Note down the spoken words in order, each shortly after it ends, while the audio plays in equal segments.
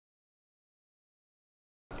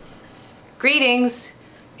Greetings,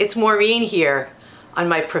 it's Maureen here on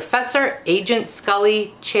my Professor Agent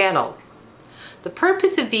Scully channel. The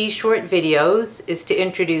purpose of these short videos is to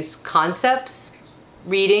introduce concepts,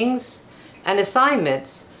 readings, and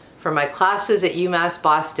assignments for my classes at UMass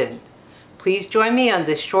Boston. Please join me on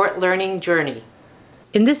this short learning journey.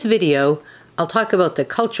 In this video, I'll talk about the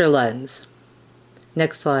culture lens.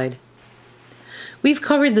 Next slide. We've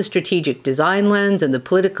covered the strategic design lens and the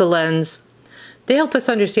political lens. They help us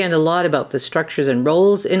understand a lot about the structures and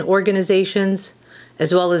roles in organizations,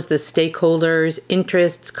 as well as the stakeholders,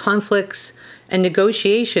 interests, conflicts, and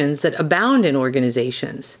negotiations that abound in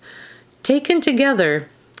organizations. Taken together,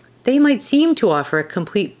 they might seem to offer a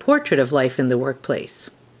complete portrait of life in the workplace.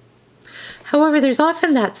 However, there's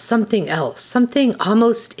often that something else, something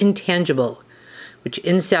almost intangible, which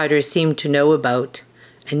insiders seem to know about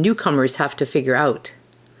and newcomers have to figure out.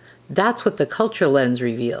 That's what the culture lens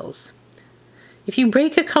reveals. If you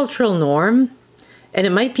break a cultural norm, and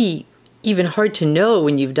it might be even hard to know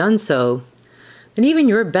when you've done so, then even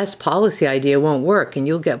your best policy idea won't work and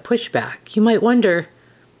you'll get pushback. You might wonder,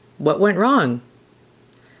 what went wrong?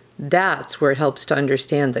 That's where it helps to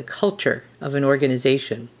understand the culture of an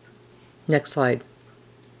organization. Next slide.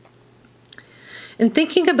 In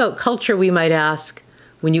thinking about culture, we might ask,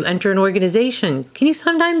 when you enter an organization, can you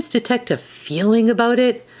sometimes detect a feeling about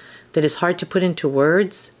it that is hard to put into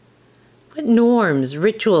words? What norms,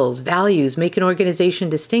 rituals, values make an organization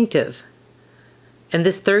distinctive? And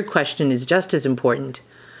this third question is just as important.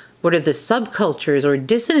 What are the subcultures or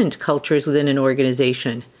dissonant cultures within an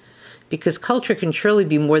organization? Because culture can surely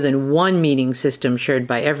be more than one meaning system shared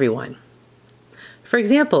by everyone. For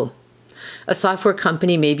example, a software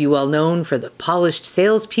company may be well known for the polished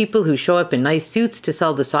salespeople who show up in nice suits to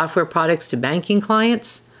sell the software products to banking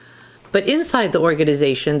clients. But inside the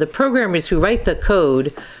organization, the programmers who write the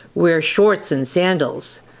code wear shorts and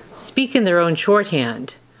sandals, speak in their own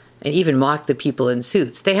shorthand, and even mock the people in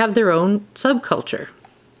suits. They have their own subculture.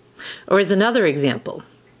 Or as another example,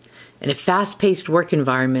 in a fast-paced work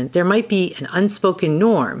environment, there might be an unspoken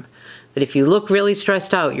norm that if you look really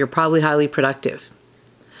stressed out, you're probably highly productive.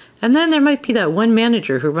 And then there might be that one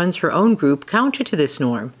manager who runs her own group counter to this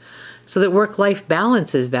norm, so that work-life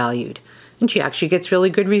balance is valued, and she actually gets really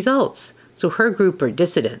good results, so her group are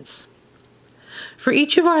dissidents. For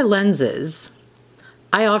each of our lenses,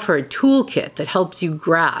 I offer a toolkit that helps you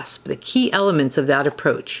grasp the key elements of that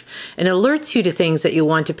approach and alerts you to things that you'll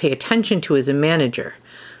want to pay attention to as a manager.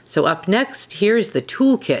 So up next, here's the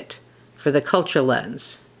toolkit for the culture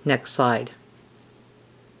lens. Next slide.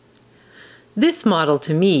 This model,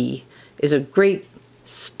 to me, is a great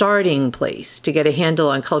starting place to get a handle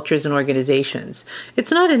on cultures and organizations.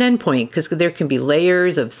 It's not an endpoint because there can be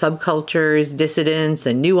layers of subcultures, dissidents,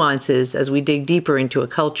 and nuances as we dig deeper into a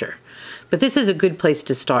culture. But this is a good place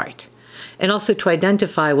to start, and also to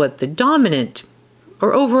identify what the dominant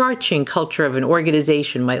or overarching culture of an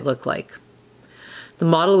organization might look like. The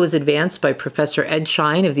model was advanced by Professor Ed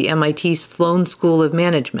Schein of the MIT Sloan School of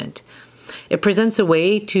Management. It presents a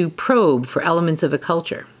way to probe for elements of a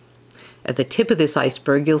culture. At the tip of this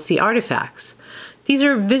iceberg, you'll see artifacts. These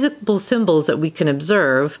are visible symbols that we can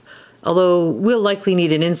observe, although we'll likely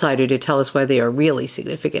need an insider to tell us why they are really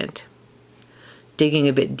significant. Digging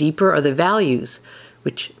a bit deeper are the values,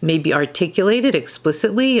 which may be articulated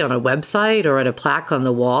explicitly on a website or on a plaque on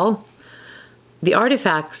the wall. The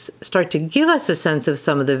artifacts start to give us a sense of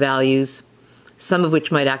some of the values, some of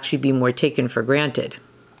which might actually be more taken for granted.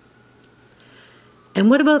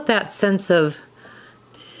 And what about that sense of,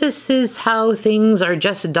 this is how things are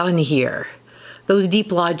just done here? Those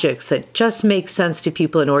deep logics that just make sense to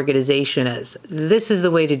people in organization as, this is the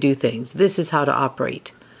way to do things, this is how to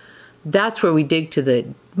operate. That's where we dig to the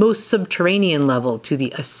most subterranean level, to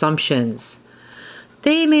the assumptions.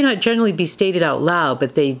 They may not generally be stated out loud,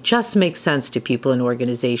 but they just make sense to people in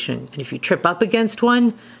organization. And if you trip up against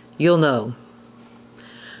one, you'll know.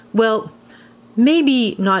 Well,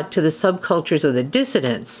 maybe not to the subcultures or the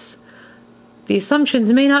dissidents. The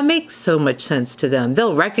assumptions may not make so much sense to them.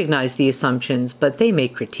 They'll recognize the assumptions, but they may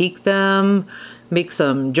critique them, make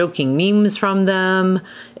some joking memes from them,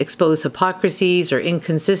 expose hypocrisies or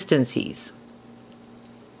inconsistencies.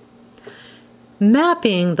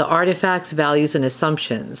 Mapping the artifacts, values, and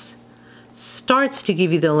assumptions starts to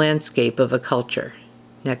give you the landscape of a culture.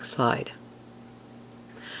 Next slide.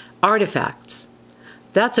 Artifacts.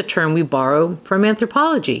 That's a term we borrow from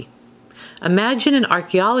anthropology. Imagine an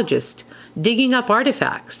archaeologist digging up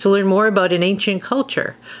artifacts to learn more about an ancient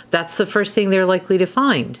culture. That's the first thing they're likely to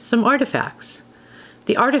find, some artifacts.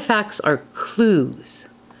 The artifacts are clues.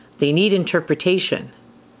 They need interpretation.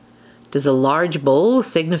 Does a large bowl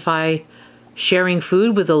signify Sharing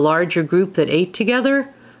food with a larger group that ate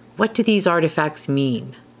together? What do these artifacts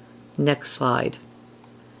mean? Next slide.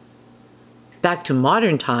 Back to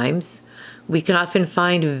modern times, we can often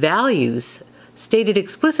find values stated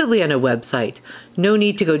explicitly on a website. No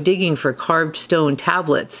need to go digging for carved stone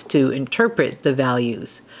tablets to interpret the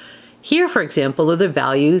values. Here, for example, are the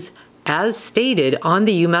values as stated on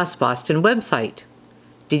the UMass Boston website.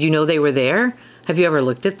 Did you know they were there? Have you ever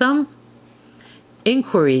looked at them?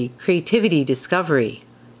 Inquiry, creativity, discovery,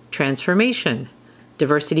 transformation,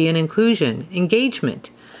 diversity and inclusion, engagement,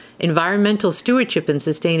 environmental stewardship and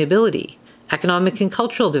sustainability, economic and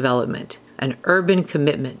cultural development, and urban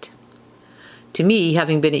commitment. To me,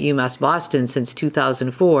 having been at UMass Boston since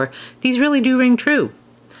 2004, these really do ring true.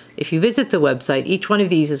 If you visit the website, each one of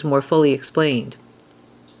these is more fully explained.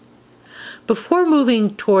 Before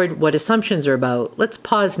moving toward what assumptions are about, let's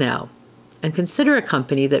pause now and consider a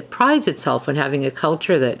company that prides itself on having a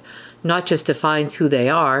culture that not just defines who they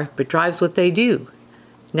are, but drives what they do.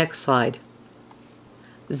 Next slide.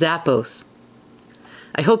 Zappos.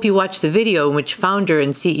 I hope you watched the video in which founder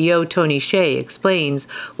and CEO Tony Hsieh explains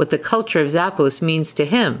what the culture of Zappos means to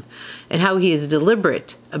him and how he is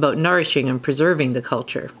deliberate about nourishing and preserving the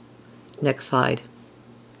culture. Next slide.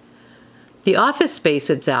 The office space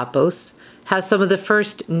at Zappos has some of the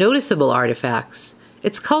first noticeable artifacts.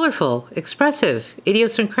 It's colorful, expressive,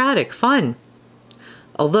 idiosyncratic, fun.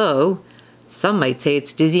 Although, some might say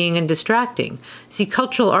it's dizzying and distracting. See,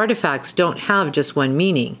 cultural artifacts don't have just one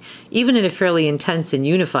meaning, even in a fairly intense and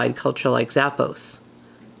unified culture like Zappos.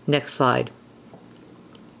 Next slide.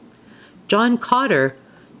 John Cotter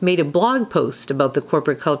made a blog post about the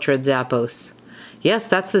corporate culture at Zappos. Yes,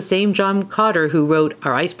 that's the same John Cotter who wrote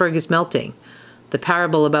Our Iceberg is Melting, the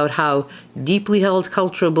parable about how deeply held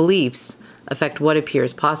cultural beliefs affect what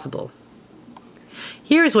appears possible.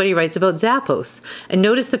 Here's what he writes about Zappos, and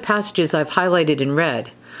notice the passages I've highlighted in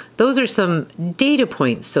red. Those are some data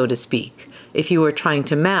points, so to speak, if you were trying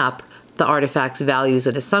to map the artifact's values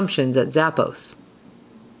and assumptions at Zappos.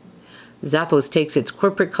 Zappos takes its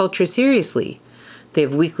corporate culture seriously. They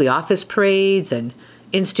have weekly office parades and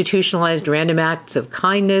institutionalized random acts of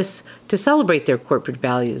kindness to celebrate their corporate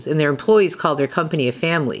values, and their employees call their company a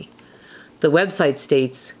family. The website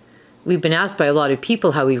states, "We've been asked by a lot of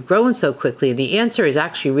people how we've grown so quickly, and the answer is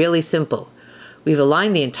actually really simple. We've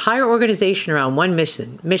aligned the entire organization around one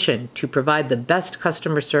mission to provide the best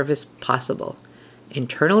customer service possible.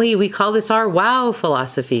 Internally, we call this our WOW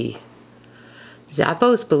philosophy."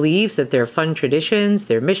 Zappos believes that their fun traditions,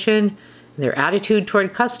 their mission, and their attitude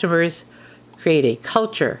toward customers create a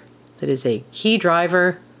culture that is a key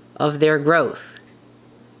driver of their growth.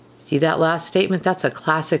 See that last statement? That's a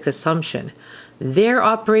classic assumption. Their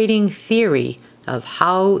operating theory of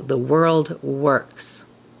how the world works.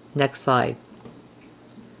 Next slide.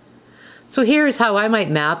 So here's how I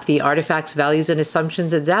might map the artifacts, values, and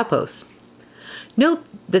assumptions at Zappos. Note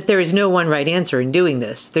that there is no one right answer in doing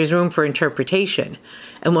this. There's room for interpretation.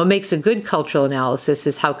 And what makes a good cultural analysis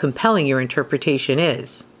is how compelling your interpretation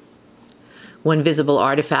is. One visible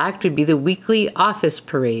artifact would be the weekly office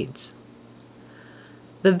parades.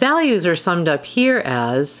 The values are summed up here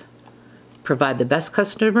as provide the best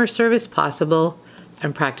customer service possible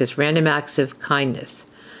and practice random acts of kindness.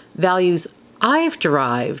 Values I've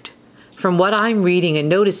derived from what I'm reading and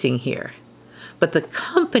noticing here. But the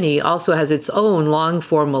company also has its own long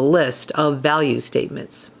formal list of value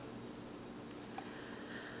statements.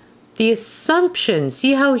 The assumption,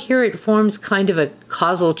 see how here it forms kind of a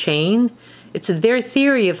causal chain? It's their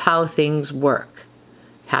theory of how things work.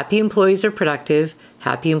 Happy employees are productive.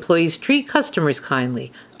 Happy employees treat customers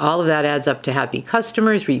kindly. All of that adds up to happy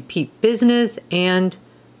customers, repeat business, and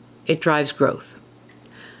it drives growth.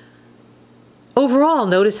 Overall,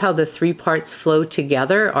 notice how the three parts flow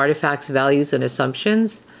together: artifacts, values, and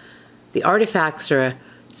assumptions. The artifacts are a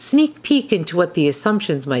sneak peek into what the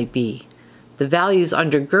assumptions might be. The values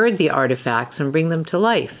undergird the artifacts and bring them to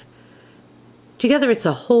life. Together, it's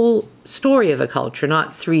a whole story of a culture,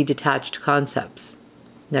 not three detached concepts.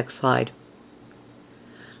 Next slide.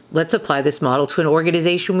 Let's apply this model to an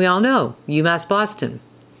organization we all know, UMass Boston.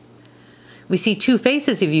 We see two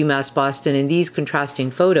faces of UMass Boston in these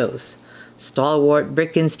contrasting photos. Stalwart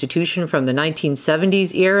brick institution from the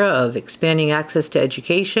 1970s era of expanding access to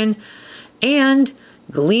education, and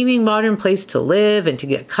gleaming modern place to live and to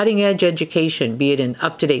get cutting-edge education, be it in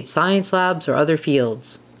up-to-date science labs or other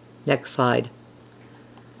fields. Next slide.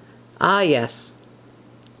 Ah, yes.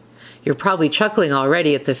 You're probably chuckling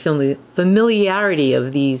already at the familiarity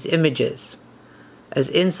of these images. As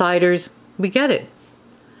insiders, we get it.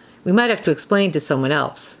 We might have to explain to someone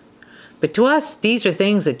else. But to us, these are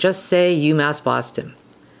things that just say UMass Boston.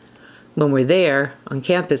 When we're there, on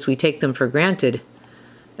campus, we take them for granted.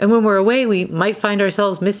 And when we're away, we might find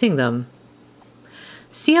ourselves missing them.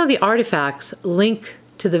 See how the artifacts link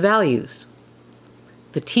to the values.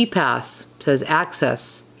 The T-Pass says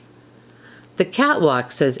access. The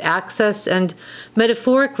catwalk says access and,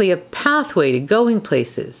 metaphorically, a pathway to going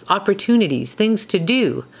places, opportunities, things to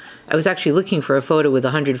do. I was actually looking for a photo with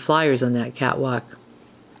 100 flyers on that catwalk.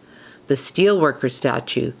 The steelworker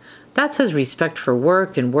statue, that says respect for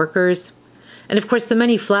work and workers. And of course, the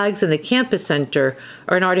many flags in the campus center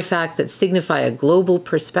are an artifact that signify a global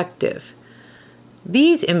perspective.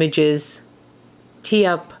 These images tee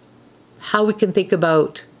up how we can think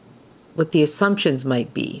about what the assumptions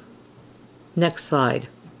might be. Next slide.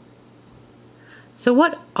 So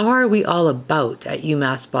what are we all about at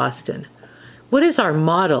UMass Boston? What is our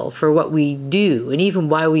model for what we do and even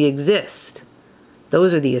why we exist?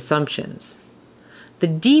 Those are the assumptions. The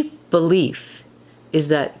deep belief is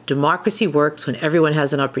that democracy works when everyone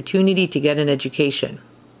has an opportunity to get an education.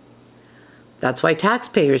 That's why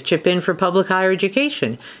taxpayers chip in for public higher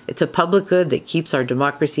education. It's a public good that keeps our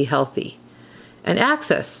democracy healthy. And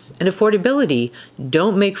access and affordability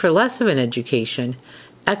don't make for less of an education.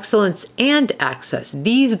 Excellence and access,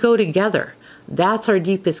 these go together. That's our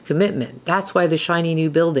deepest commitment. That's why the shiny new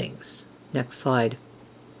buildings. Next slide.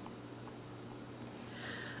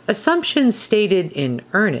 Assumptions stated in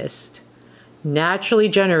earnest naturally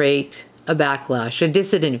generate a backlash, a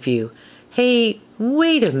dissident view. Hey,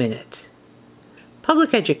 wait a minute.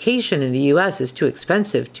 Public education in the U.S. is too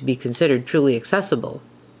expensive to be considered truly accessible.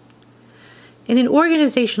 In an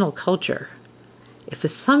organizational culture, if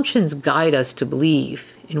assumptions guide us to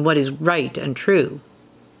believe in what is right and true,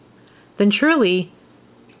 then surely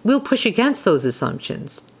we'll push against those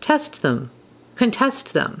assumptions, test them,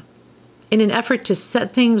 contest them, in an effort to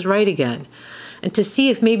set things right again and to see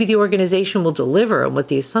if maybe the organization will deliver on what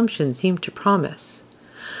the assumptions seem to promise.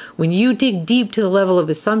 When you dig deep to the level of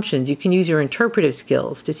assumptions, you can use your interpretive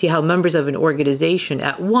skills to see how members of an organization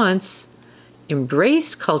at once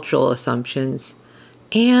embrace cultural assumptions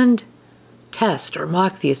and test or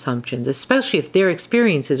mock the assumptions, especially if their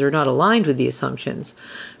experiences are not aligned with the assumptions.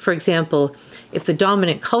 For example, if the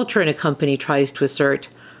dominant culture in a company tries to assert,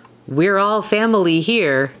 "We're all family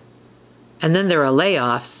here," and then there are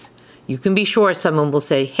layoffs, you can be sure someone will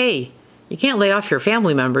say, "Hey, you can't lay off your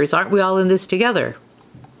family members. Aren't we all in this together?"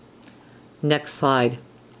 Next slide.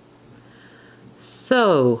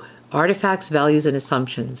 So, artifacts, values, and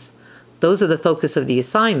assumptions. Those are the focus of the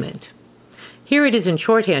assignment. Here it is in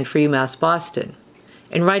shorthand for UMass Boston.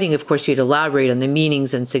 In writing, of course, you'd elaborate on the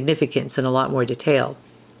meanings and significance in a lot more detail.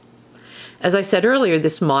 As I said earlier,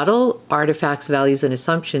 this model, artifacts, values, and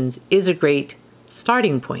assumptions, is a great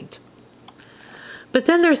starting point. But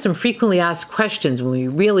then there are some frequently asked questions when we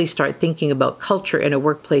really start thinking about culture in a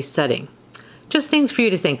workplace setting. Just things for you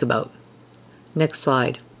to think about. Next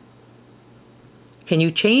slide. Can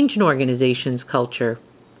you change an organization's culture?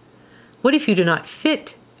 What if you do not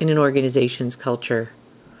fit in an organization's culture?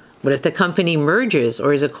 What if the company merges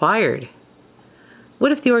or is acquired?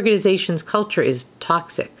 What if the organization's culture is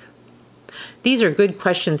toxic? These are good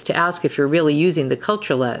questions to ask if you're really using the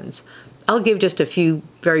culture lens. I'll give just a few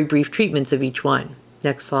very brief treatments of each one.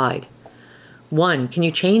 Next slide. 1. Can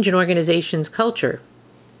you change an organization's culture?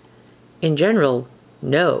 In general,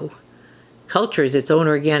 no. Culture is its own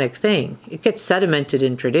organic thing. It gets sedimented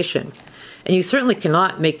in tradition. And you certainly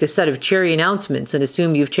cannot make a set of cheery announcements and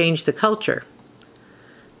assume you've changed the culture.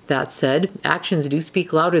 That said, actions do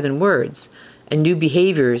speak louder than words, and new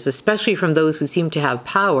behaviors, especially from those who seem to have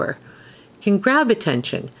power, can grab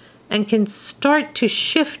attention and can start to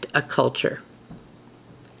shift a culture.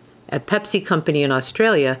 At Pepsi Company in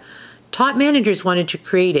Australia, top managers wanted to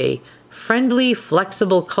create a friendly,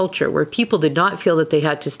 flexible culture where people did not feel that they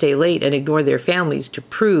had to stay late and ignore their families to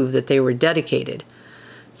prove that they were dedicated.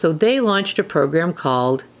 So they launched a program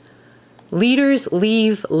called Leaders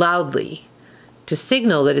Leave Loudly to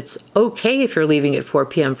signal that it's okay if you're leaving at 4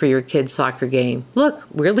 p.m. for your kid's soccer game. Look,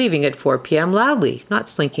 we're leaving at 4 p.m. loudly, not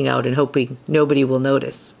slinking out and hoping nobody will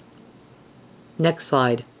notice. Next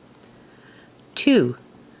slide. 2.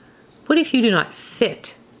 What if you do not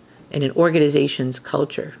fit in an organization's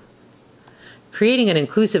culture? Creating an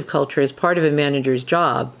inclusive culture is part of a manager's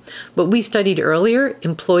job. What we studied earlier,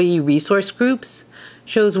 employee resource groups,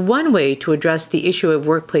 shows one way to address the issue of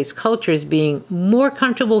workplace cultures being more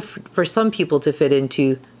comfortable for some people to fit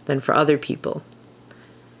into than for other people.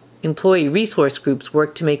 Employee resource groups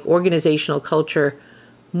work to make organizational culture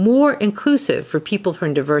more inclusive for people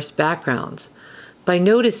from diverse backgrounds by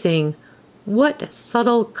noticing what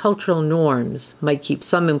subtle cultural norms might keep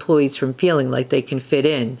some employees from feeling like they can fit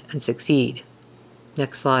in and succeed.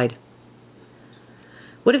 Next slide.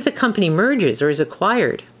 What if the company merges or is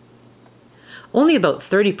acquired? Only about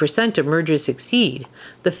 30% of mergers succeed.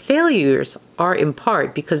 The failures are in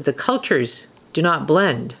part because the cultures do not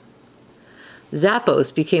blend.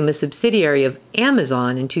 Zappos became a subsidiary of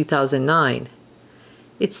Amazon in 2009.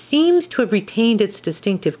 It seems to have retained its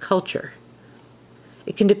distinctive culture.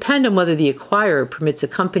 It can depend on whether the acquirer permits a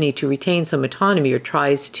company to retain some autonomy or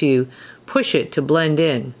tries to push it to blend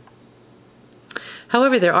in.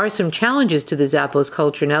 However, there are some challenges to the Zappos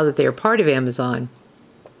culture now that they are part of Amazon.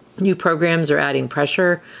 New programs are adding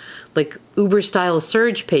pressure, like Uber-style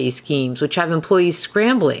surge pay schemes, which have employees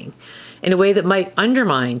scrambling in a way that might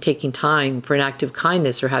undermine taking time for an act of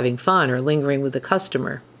kindness or having fun or lingering with the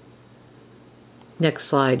customer. Next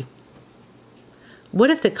slide. What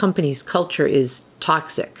if the company's culture is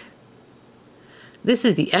toxic? This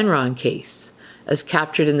is the Enron case, as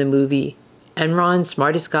captured in the movie Enron,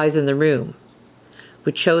 Smartest Guys in the Room,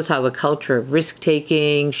 which shows how a culture of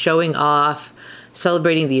risk-taking, showing off,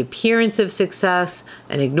 celebrating the appearance of success,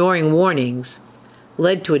 and ignoring warnings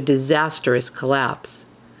led to a disastrous collapse.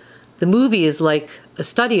 The movie is like a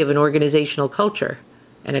study of an organizational culture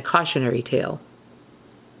and a cautionary tale.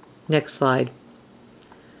 Next slide.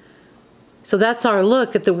 So that's our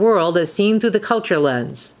look at the world as seen through the culture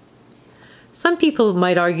lens. Some people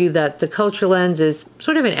might argue that the culture lens is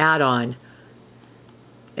sort of an add-on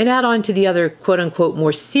to the other quote-unquote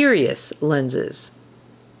more serious lenses.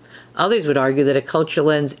 Others would argue that a culture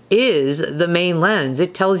lens is the main lens.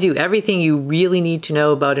 It tells you everything you really need to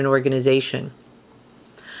know about an organization.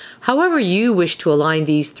 However you wish to align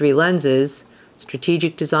these three lenses,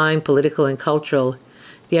 strategic design, political, and cultural,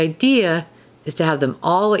 the idea is to have them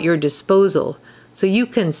all at your disposal so you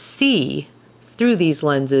can see through these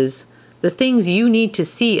lenses the things you need to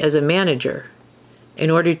see as a manager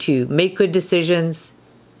in order to make good decisions,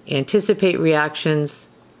 anticipate reactions,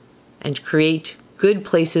 and create good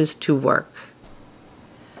places to work.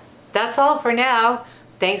 That's all for now.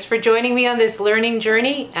 Thanks for joining me on this learning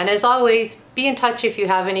journey, and as always, be in touch if you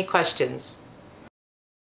have any questions.